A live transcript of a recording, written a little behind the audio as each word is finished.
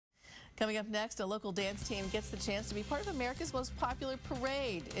Coming up next, a local dance team gets the chance to be part of America's most popular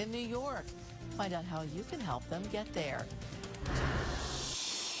parade in New York. Find out how you can help them get there.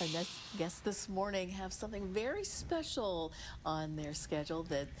 Our next guests this morning have something very special on their schedule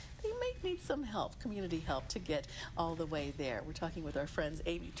that they might need some help, community help, to get all the way there. We're talking with our friends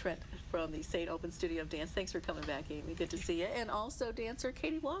Amy, Trent from the St. Albans Studio of Dance. Thanks for coming back, Amy. Good to see you. And also dancer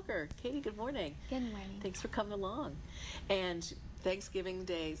Katie Walker. Katie, good morning. Good morning. Thanks for coming along. And Thanksgiving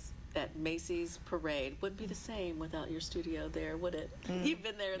Days at Macy's parade wouldn't be the same without your studio there, would it? You've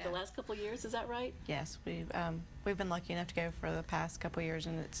been there the last couple of years, is that right? Yes, we've been lucky enough to go for the past couple of years,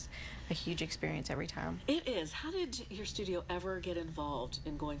 and it's a huge experience every time. It is. How did your studio ever get involved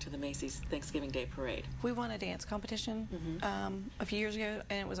in going to the Macy's Thanksgiving Day parade? We won a dance competition a few years ago,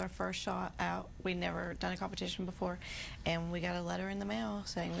 and it was our first shot out. We'd never done a competition before, and we got a letter in the mail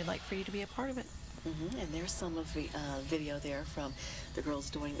saying we'd like for you to be a part of it. And there's some of the video there from the girls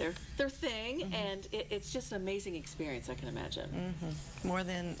doing their thing, and it's just an amazing experience, I can imagine. More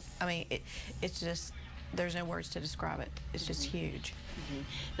than, I mean, it's just, there's no words to describe it. It's just huge.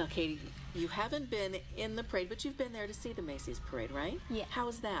 Now, Katie, you haven't been in the parade, but you've been there to see the Macy's parade, right? Yeah. How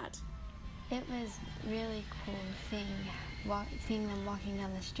was that? It was really cool seeing them walking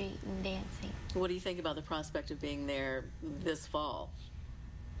down the street and dancing. What do you think about the prospect of being there this fall?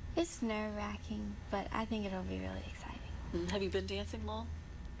 It's nerve-wracking, but I think it'll be really exciting. Have you been dancing long?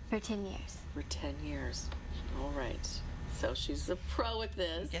 For 10 years. For 10 years. All right. So she's a pro at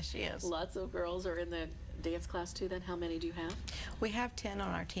this. Yes, she is. Lots of girls are in the dance class too then. How many do you have? We have 10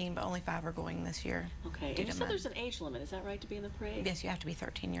 on our team, but only 5 are going this year. Okay. And you said there's an age limit. Is that right, to be in the parade? Yes, you have to be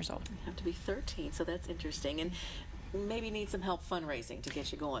 13 years old. You have to be 13, so that's interesting. And maybe need some help fundraising to get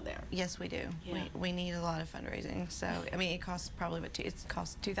you going there. Yes, we do. Yeah. We need a lot of fundraising. So, I mean, it costs probably, it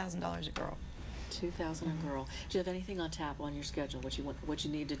costs $2,000 a girl. $2,000 a girl. Do you have anything on tap on your schedule, what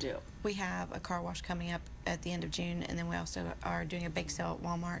you need to do? We have a car wash coming up at the end of June, and then we also are doing a bake sale at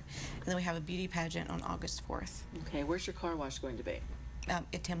Walmart, and then we have a beauty pageant on August 4th. Okay, where's your car wash going to be? At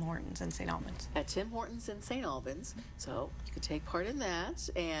Tim Hortons in St. Albans. At Tim Hortons in St. Albans. So you could take part in that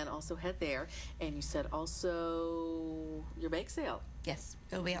and also head there. And you said also your bake sale. Yes,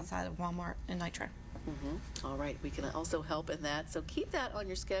 it'll be outside of Walmart and Nitro. All right, we can also help in that. So keep that on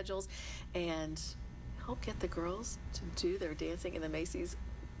your schedules and help get the girls to do their dancing in the Macy's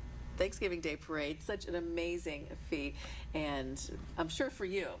Thanksgiving Day parade. Such an amazing feat, and I'm sure for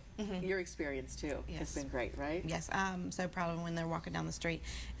you, your experience too has been great, right? Yes, I'm so proud of them when they're walking down the street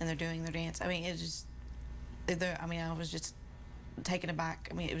and they're doing their dance. I mean, it just, I mean, I was just taken aback.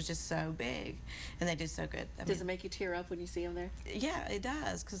 I mean, it was just so big, and they did so good. Does it make you tear up when you see them there? Yeah, it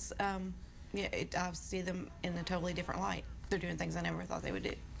does, because yeah, I see them in a totally different light. They're doing things I never thought they would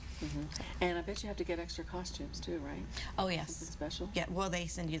do. And I bet you have to get extra costumes too, right? Oh, yes. Something special? Yeah, well, they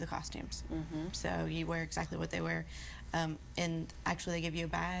send you the costumes. So you wear exactly what they wear. And actually, they give you a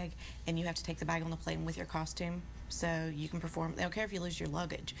bag, and you have to take the bag on the plane with your costume so you can perform. They don't care if you lose your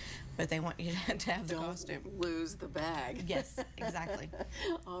luggage, but they want you to have the costume. Don't lose the bag. Yes, exactly.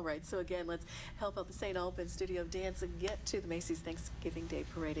 All right, so again, let's help out the St. Albans Studio of Dance and get to the Macy's Thanksgiving Day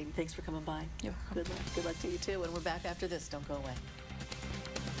parading. Thanks for coming by. You're welcome. Good luck to you too, and we're back after this. Don't go away.